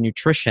going to be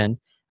nutrition,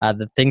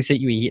 the things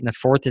that you eat. And the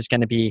fourth is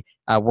going to be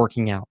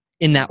working out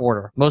in that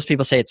order. Most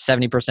people say it's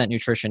 70%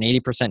 nutrition,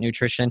 80%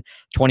 nutrition,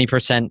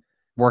 20%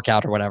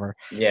 workout or whatever.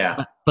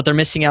 Yeah. But they're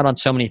missing out on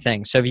so many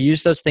things. So if you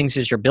use those things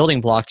as your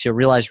building blocks, you'll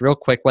realize real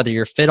quick whether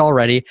you're fit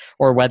already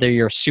or whether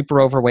you're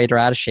super overweight or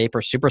out of shape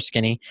or super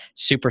skinny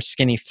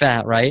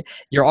fat, right?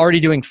 You're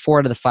already doing 4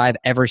 out of the 5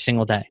 every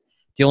single day.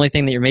 The only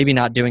thing that you're maybe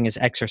not doing is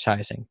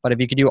exercising. But if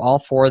you could do all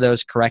 4 of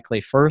those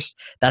correctly first,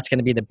 that's going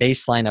to be the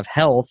baseline of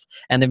health.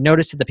 And they've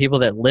noticed that the people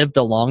that live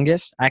the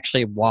longest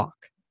actually walk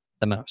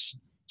the most,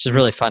 which is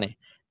really funny.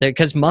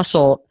 Because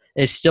muscle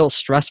is still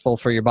stressful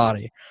for your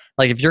body.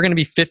 Like if you're going to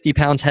be 50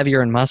 pounds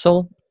heavier in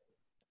muscle,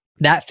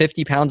 that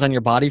 50 pounds on your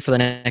body for the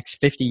next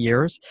 50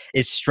 years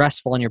is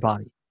stressful on your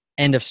body.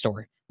 End of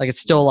story. Like it's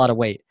still a lot of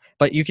weight.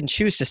 But you can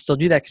choose to still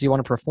do that because you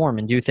want to perform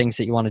and do things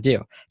that you want to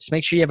do. Just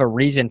make sure you have a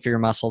reason for your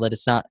muscle, that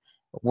it's not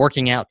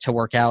working out to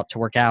work out to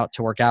work out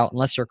to work out.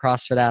 Unless you're a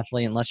CrossFit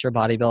athlete, unless you're a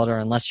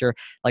bodybuilder, unless you're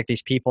like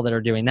these people that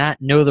are doing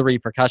that, know the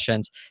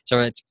repercussions. So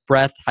it's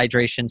breath,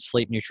 hydration,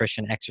 sleep,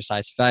 nutrition,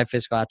 exercise, 5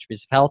 physical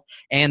attributes of health,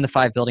 and the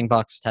 5 building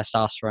blocks of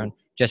testosterone,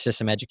 just as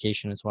some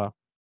education as well.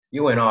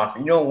 You went off.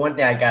 You know, one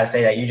thing I gotta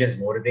say that you just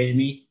motivated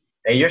me,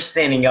 that you're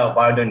standing up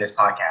while doing this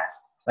podcast.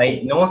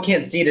 Like, no one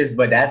can see this,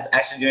 but that's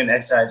actually doing an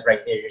exercise right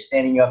there. You're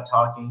standing up,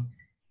 talking.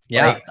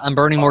 Yeah, Like, I'm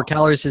burning more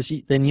calories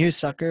than you,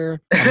 sucker.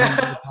 I'm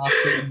having more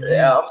posture than you.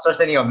 yeah, I'm start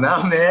standing up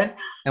now, man.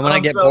 And when I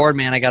get bored,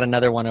 man, I got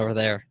another one over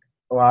there.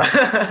 Wow.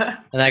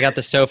 And I got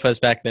the sofas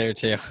back there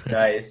too.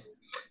 Nice.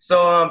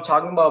 So,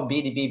 talking about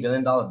B2B,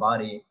 Billion Dollar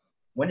Body,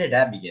 when did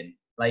that begin?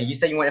 Like, you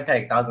said you want to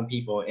impact 1,000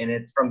 people, and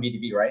it's from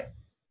B2B, right?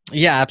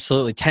 Yeah,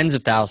 absolutely. Tens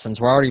of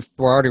thousands. We're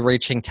already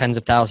reaching tens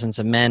of thousands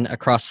of men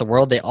across the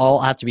world. They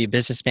all have to be a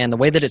businessman. The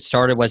way that it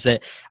started was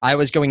that I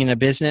was going into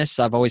business.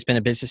 I've always been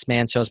a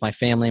businessman. So is my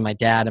family, my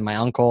dad, and my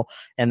uncle.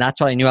 And that's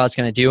what I knew I was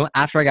going to do.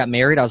 After I got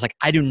married, I was like,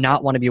 I do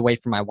not want to be away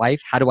from my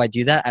wife. How do I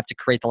do that? I have to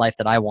create the life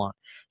that I want.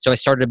 So I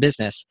started a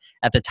business.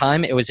 At the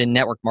time, it was in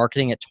network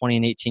marketing at 20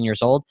 and 18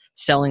 years old,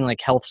 selling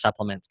like health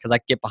supplements because I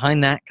could get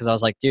behind that because I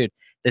was like, dude,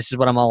 this is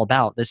what I'm all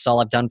about. This is all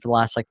I've done for the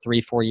last like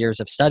 3-4 years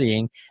of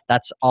studying.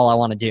 That's all I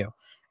want to do.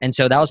 And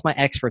so that was my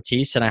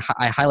expertise. And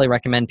I highly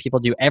recommend people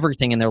do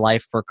everything in their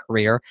life for a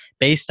career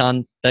based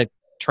on the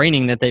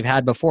training that they've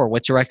had before.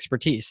 What's your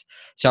expertise?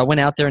 So I went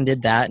out there and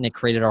did that, and it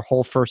created our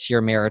whole first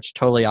year marriage.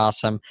 Totally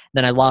awesome.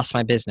 Then I lost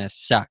my business.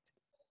 Sucked.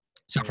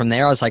 So from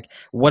there, I was like,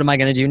 what am I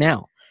going to do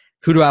now?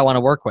 Who do I want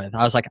to work with?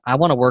 I was like, I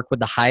want to work with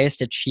the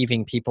highest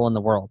achieving people in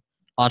the world.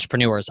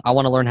 Entrepreneurs. I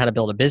want to learn how to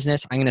build a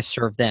business. I'm going to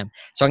serve them.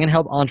 So I'm going to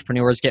help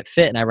entrepreneurs get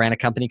fit. And I ran a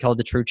company called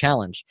The True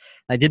Challenge.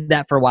 I did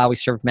that for a while. We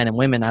served men and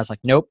women. I was like,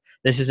 nope,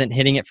 this isn't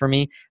hitting it for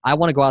me. I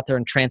want to go out there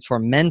and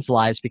transform men's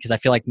lives because I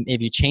feel like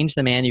if you change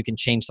the man, you can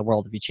change the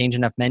world. If you change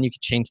enough men, you can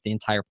change the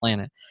entire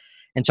planet.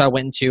 And so I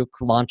went into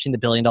launching the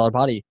Billion Dollar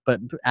Body, but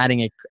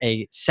adding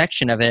a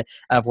section of it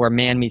of where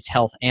man meets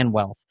health and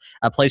wealth,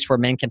 a place where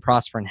men can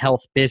prosper in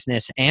health,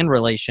 business, and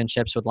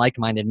relationships with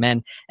like-minded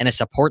men, and a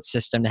support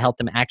system to help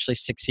them actually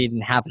succeed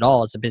and have it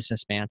all as a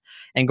businessman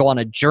and go on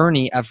a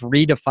journey of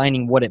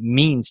redefining what it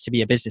means to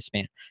be a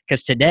businessman.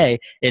 Because today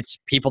it's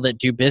people that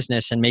do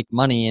business and make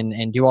money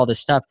and do all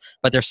this stuff,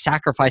 but they're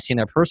sacrificing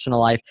their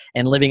personal life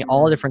and living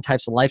all different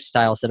types of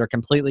lifestyles that are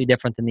completely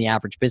different than the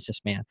average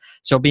businessman.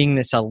 So being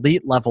this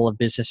elite level of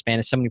businessman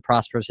is someone who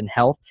prospers in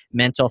health,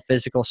 mental,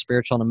 physical,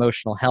 spiritual, and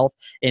emotional health,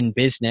 in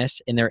business,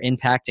 in their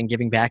impact and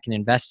giving back and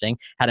investing,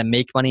 how to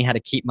make money, how to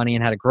keep money,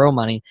 and how to grow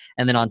money.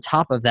 And then on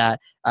top of that,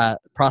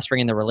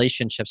 prospering in their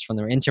relationships, from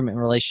their intimate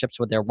relationships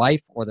with their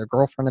wife or their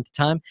girlfriend at the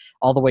time,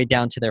 all the way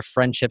down to their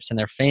friendships and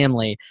their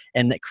family,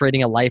 and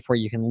creating a life where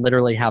you can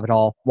literally have it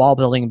all while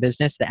building a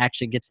business that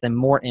actually gets them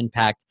more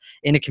impact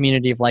in a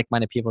community of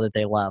like-minded people that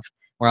they love.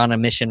 We're on a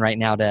mission right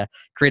now to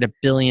create $1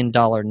 billion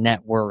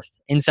net worth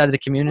inside of the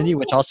community,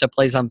 which also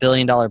plays on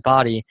Billion Dollar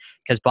Body,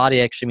 because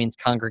body actually means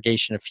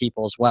congregation of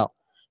people as well.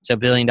 So $1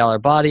 billion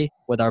body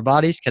with our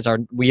bodies, because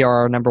we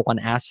are our number one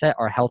asset.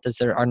 Our health is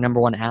our number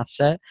one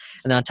asset.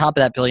 And then on top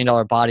of that $1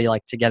 billion body,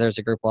 like together as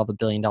a group, we'll have $1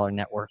 billion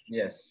net worth.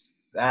 Yes.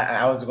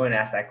 I was going to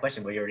ask that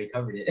question, but you already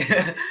covered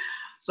it.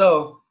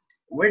 So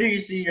where do you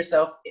see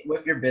yourself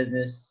with your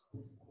business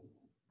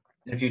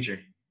in the future?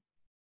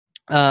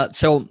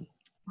 So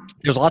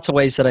there's lots of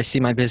ways that I see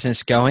my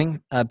business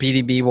going.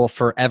 B2B will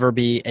forever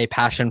be a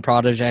passion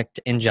project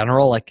in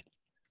general. Like,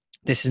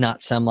 this is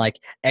not some like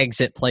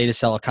exit play to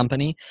sell a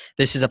company.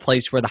 This is a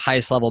place where the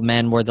highest level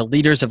men, where the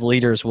leaders of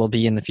leaders will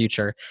be in the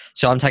future.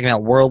 So I'm talking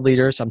about world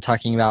leaders. I'm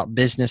talking about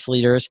business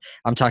leaders.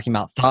 I'm talking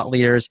about thought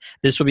leaders.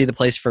 This will be the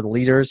place for the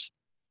leaders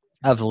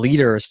of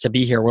leaders to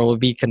be here, where we'll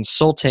be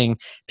consulting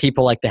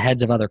people like the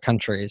heads of other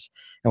countries,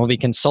 and we'll be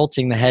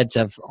consulting the heads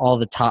of all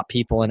the top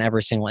people in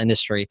every single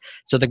industry.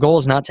 So the goal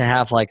is not to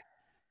have like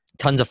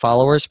tons of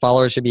followers.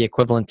 Followers should be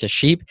equivalent to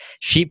sheep.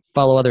 Sheep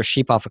follow other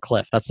sheep off a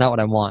cliff. That's not what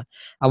I want.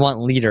 I want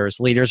leaders.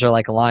 Leaders are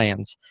like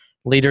lions.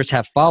 Leaders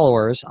have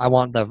followers. I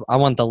want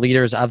the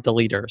leaders of the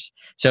leaders.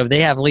 So if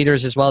they have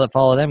leaders as well that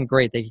follow them,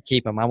 great, they can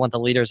keep them. I want the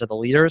leaders of the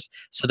leaders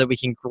so that we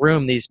can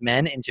groom these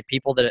men into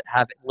people that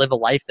live a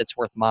life that's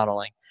worth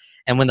modeling.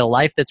 And when the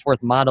life that's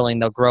worth modeling,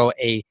 they'll grow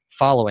a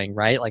following,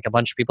 right? Like a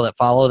bunch of people that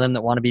follow them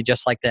that want to be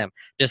just like them,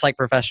 just like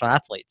professional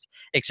athletes.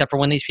 Except for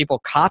when these people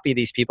copy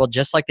these people,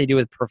 just like they do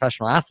with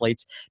professional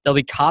athletes, they'll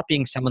be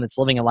copying someone that's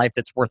living a life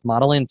that's worth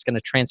modeling. It's going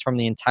to transform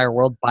the entire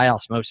world by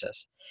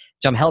osmosis.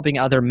 So I'm helping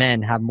other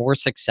men have more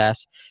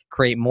success,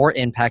 create more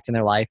impact in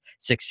their life,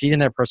 succeed in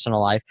their personal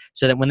life,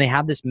 so that when they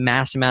have this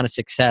mass amount of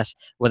success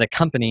with a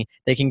company,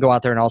 they can go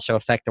out there and also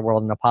affect the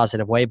world in a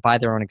positive way by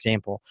their own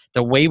example.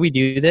 The way we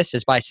do this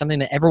is by something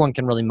that everyone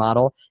can really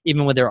model,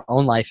 even with their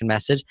own life and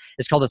message.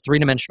 It's called the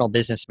 3-dimensional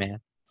businessman.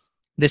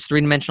 This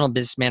three-dimensional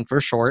businessman,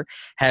 for short,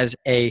 has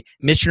a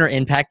mission or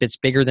impact that's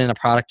bigger than a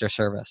product or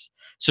service.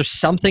 So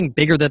something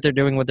bigger that they're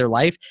doing with their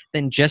life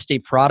than just a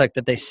product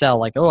that they sell.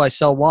 Like, oh, I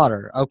sell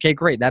water. Okay,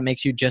 great. That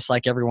makes you just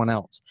like everyone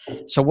else.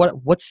 So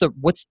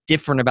what's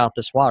different about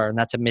this water? And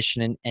that's a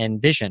mission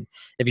and vision.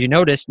 If you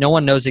notice, no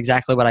one knows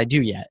exactly what I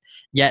do yet.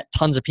 Yet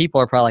tons of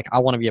people are probably like, I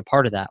want to be a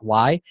part of that.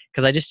 Why?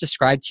 Because I just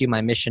described to you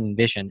my mission and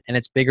vision, and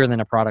it's bigger than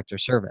a product or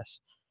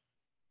service.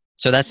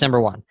 So that's number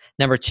one.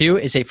 Number two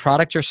is a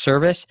product or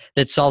service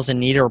that solves a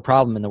need or a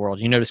problem in the world.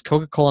 You notice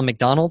Coca-Cola and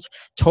McDonald's,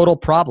 total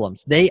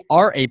problems. They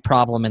are a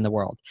problem in the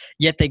world,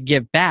 yet they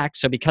give back.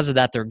 So because of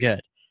that, they're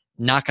good.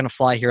 Not going to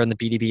fly here in the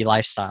B2B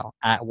lifestyle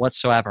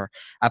whatsoever.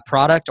 A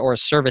product or a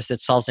service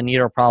that solves a need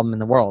or a problem in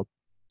the world.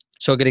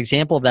 So a good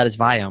example of that is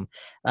Viome.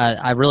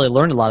 I really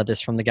learned a lot of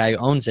this from the guy who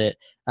owns it.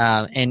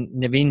 And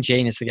Naveen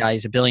Jain is the guy.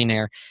 He's a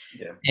billionaire.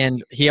 Yeah.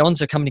 And he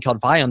owns a company called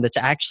Viome that's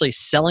actually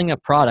selling a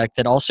product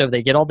that also, if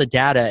they get all the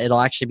data, it'll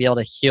actually be able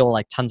to heal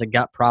like tons of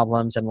gut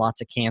problems and lots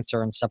of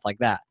cancer and stuff like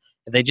that.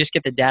 If they just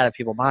get the data of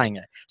people buying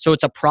it. So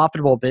it's a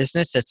profitable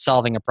business that's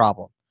solving a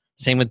problem.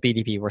 Same with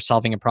BDP. We're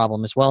solving a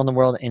problem as well in the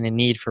world and a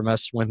need for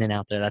most women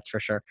out there, that's for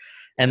sure.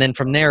 And then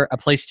from there, a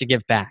place to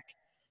give back.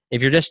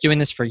 If you're just doing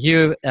this for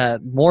you,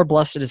 more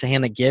blessed is the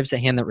hand that gives, the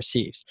hand that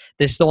receives.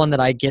 This is the one that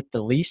I get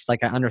the least,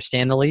 like I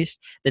understand the least,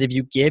 that if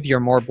you give, you're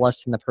more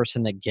blessed than the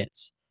person that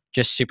gets.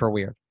 Just super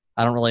weird.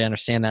 I don't really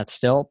understand that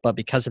still, but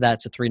because of that,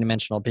 it's a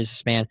three-dimensional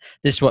businessman.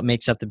 This is what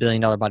makes up the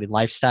Billion Dollar Body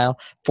lifestyle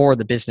for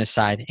the business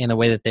side and the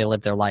way that they live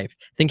their life.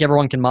 I think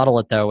everyone can model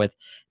it though with,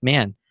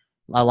 man,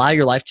 allow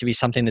your life to be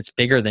something that's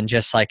bigger than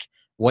just like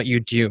what you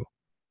do.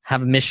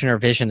 Have a mission or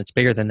vision that's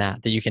bigger than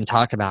that you can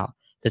talk about,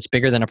 that's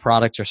bigger than a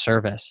product or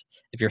service.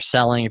 If you're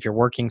selling, if you're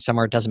working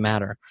somewhere, it doesn't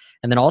matter.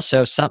 And then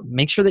also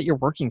make sure that you're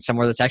working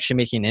somewhere that's actually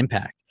making an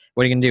impact.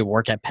 What are you going to do?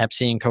 Work at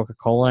Pepsi and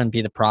Coca-Cola and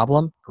be the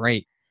problem?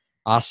 Great.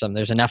 Awesome.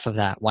 There's enough of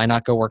that. Why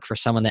not go work for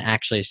someone that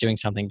actually is doing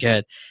something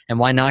good? And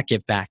why not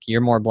give back?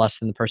 You're more blessed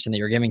than the person that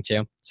you're giving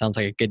to. Sounds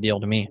like a good deal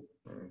to me.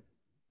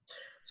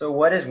 So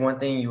what is one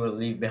thing you would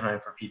leave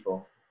behind for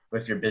people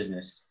with your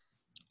business?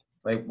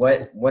 Like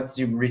once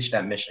you reach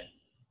that mission?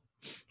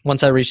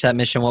 Once I reach that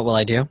mission, what will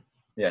I do?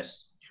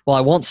 Yes. Well,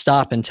 I won't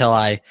stop until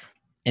I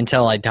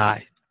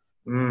die.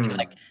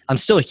 Like I'm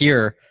still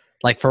here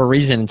like for a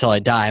reason until I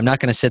die. I'm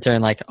not going to sit there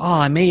and like, oh,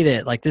 I made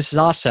it. Like this is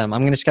awesome.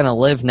 I'm just going to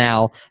live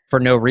now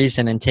for no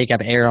reason and take up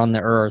air on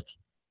the earth,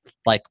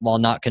 like while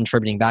not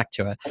contributing back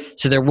to it.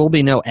 So there will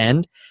be no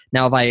end.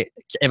 Now,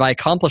 if I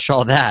accomplish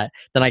all that,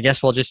 then I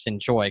guess we'll just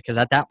enjoy, because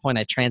at that point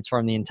I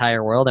transform the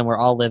entire world and we're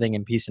all living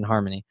in peace and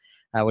harmony,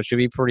 which would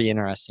be pretty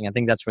interesting. I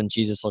think that's when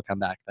Jesus will come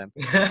back then.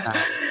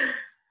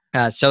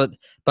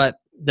 But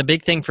the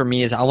big thing for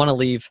me is I want to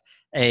leave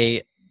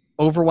a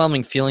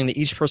overwhelming feeling that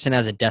each person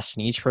has a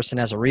destiny. Each person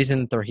has a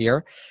reason that they're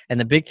here. And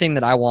the big thing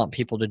that I want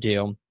people to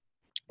do,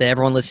 that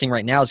everyone listening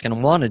right now is going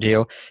to want to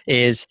do,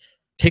 is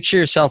picture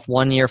yourself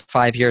 1 year,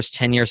 5 years,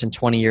 10 years, and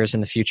 20 years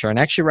in the future, and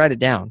actually write it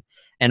down.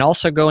 And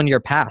also go into your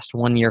past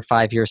 1 year,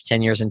 5 years,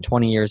 10 years, and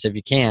 20 years if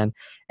you can,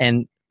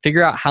 and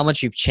figure out how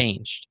much you've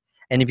changed.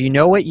 And if you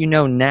know what you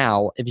know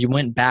now, if you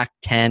went back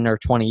 10 or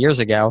 20 years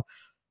ago,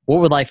 what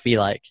would life be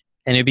like?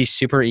 And it'd be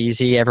super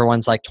easy.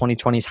 Everyone's like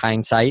 2020's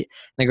hindsight.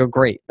 And I go,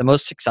 great. The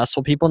most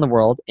successful people in the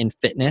world in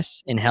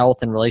fitness, in health,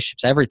 in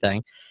relationships,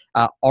 everything,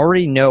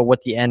 already know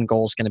what the end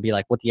goal is going to be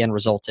like, what the end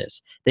result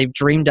is. They've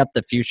dreamed up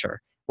the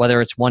future. Whether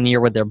it's 1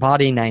 year with their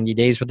body, 90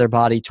 days with their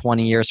body,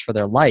 20 years for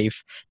their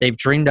life, they've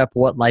dreamed up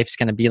what life's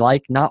going to be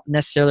like, not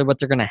necessarily what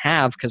they're going to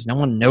have, because no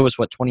one knows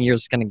what 20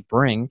 years is going to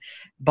bring,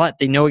 but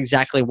they know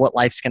exactly what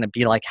life's going to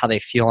be like, how they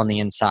feel on the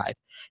inside.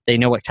 They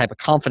know what type of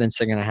confidence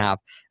they're going to have,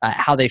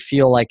 how they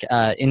feel like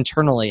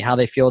internally, how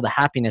they feel the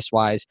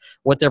happiness-wise,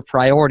 what their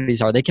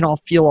priorities are. They can all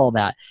feel all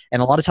that.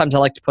 And a lot of times I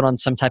like to put on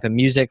some type of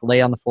music, lay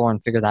on the floor,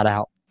 and figure that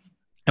out.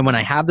 And when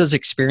I have those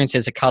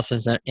experiences, it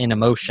causes an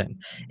emotion.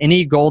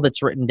 Any goal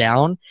that's written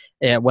down,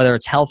 whether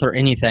it's health or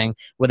anything,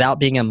 without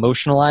being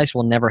emotionalized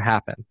will never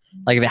happen.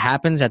 Like if it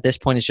happens, at this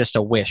point, it's just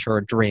a wish or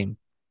a dream.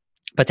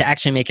 But to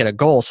actually make it a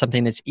goal,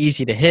 something that's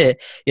easy to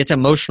hit, you have to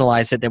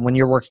emotionalize it. That when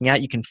you're working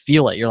out, you can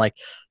feel it. You're like,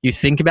 you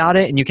think about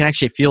it and you can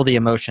actually feel the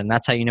emotion.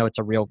 That's how you know it's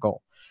a real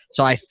goal.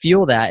 So I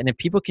feel that. And if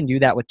people can do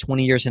that with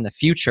 20 years in the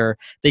future,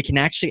 they can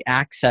actually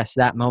access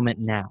that moment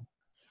now.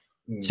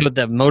 So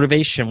the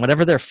motivation,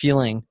 whatever they're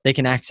feeling, they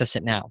can access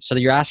it now. So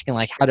you're asking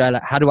like, how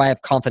do I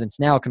have confidence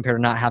now compared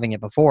to not having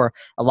it before?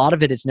 A lot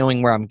of it is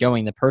knowing where I'm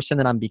going, the person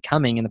that I'm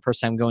becoming and the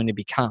person I'm going to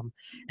become,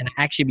 and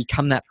I actually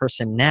become that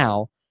person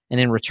now. And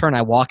in return,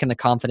 I walk in the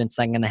confidence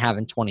that I'm going to have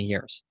in 20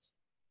 years.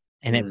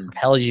 And it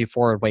propels you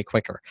forward way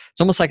quicker. It's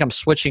almost like I'm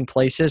switching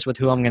places with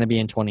who I'm going to be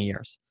in 20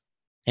 years.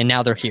 And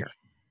now they're here.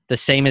 The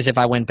same as if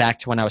I went back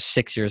to when I was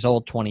 6 years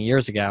old, 20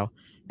 years ago,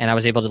 and I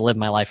was able to live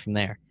my life from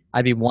there.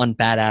 I'd be one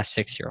badass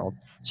 6-year-old.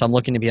 So I'm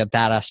looking to be a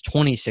badass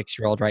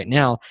 26-year-old right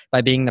now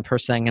by being the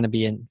person I'm going to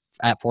be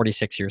at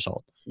 46 years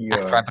old. Yeah.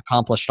 After I've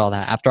accomplished all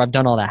that, after I've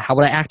done all that, how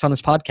would I act on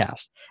this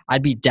podcast?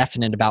 I'd be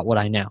definite about what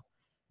I know.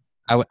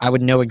 I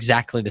would know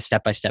exactly the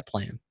step-by-step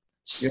plan.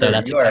 So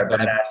that's You are a exactly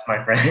what badass,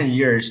 my friend.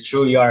 You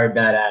are a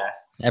badass.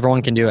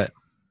 everyone can do it.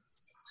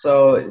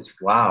 So it's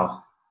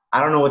wow.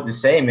 I don't know what to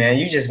say, man.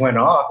 You just went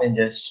off and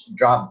just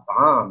dropped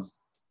bombs.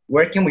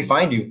 Where can we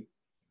find you?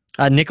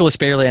 Nicholas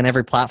Bayerle on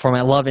every platform.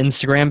 I love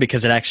Instagram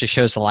because it actually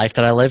shows the life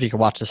that I live. You can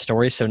watch the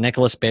stories. So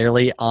Nicholas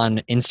Bayerle on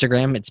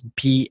Instagram. It's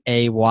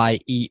Bayerle,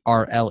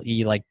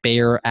 like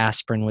Bayer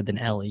aspirin with an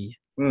LE.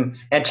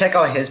 And check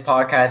out his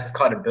podcast. It's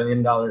called a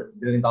Billion Dollar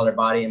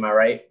Body. Am I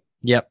right?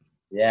 Yep.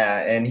 Yeah,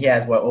 and he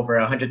has what, over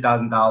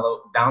 100,000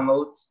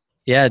 downloads.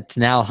 Yeah, it's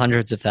now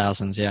hundreds of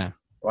thousands. Yeah.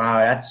 Wow,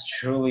 that's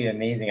truly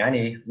amazing.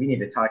 We need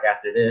to talk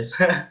after this.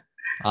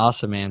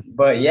 Awesome, man.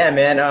 But yeah,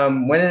 man.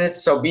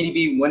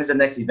 BDB? When is the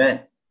next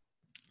event?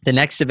 The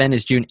next event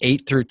is June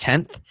 8th through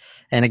 10th.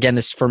 And again,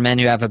 this is for men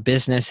who have a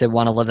business that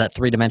want to live that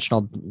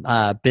three-dimensional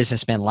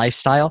businessman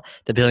lifestyle,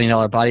 the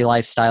billion-dollar body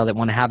lifestyle, that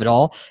want to have it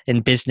all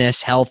in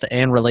business, health,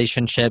 and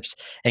relationships,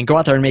 and go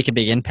out there and make a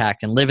big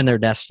impact and live in their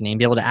destiny and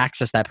be able to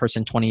access that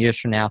person 20 years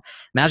from now.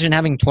 Imagine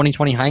having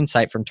 20/20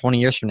 hindsight from 20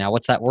 years from now.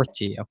 What's that worth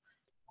to you?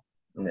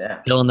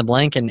 Yeah. Fill in the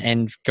blank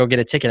and go get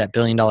a ticket at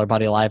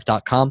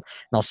billiondollarbodylive.com, and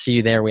I'll see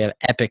you there. We have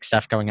epic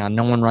stuff going on.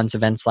 No one runs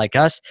events like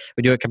us.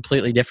 We do it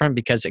completely different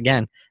because,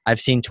 again, I've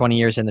seen 20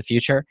 years in the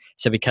future.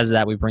 So because of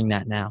that, we bring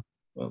that now.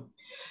 Well,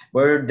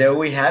 there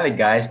we have it,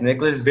 guys.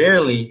 Nicholas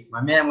Bayerle,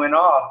 my man, went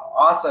off.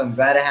 Awesome.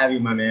 Glad to have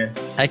you, my man.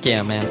 Heck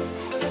yeah, man.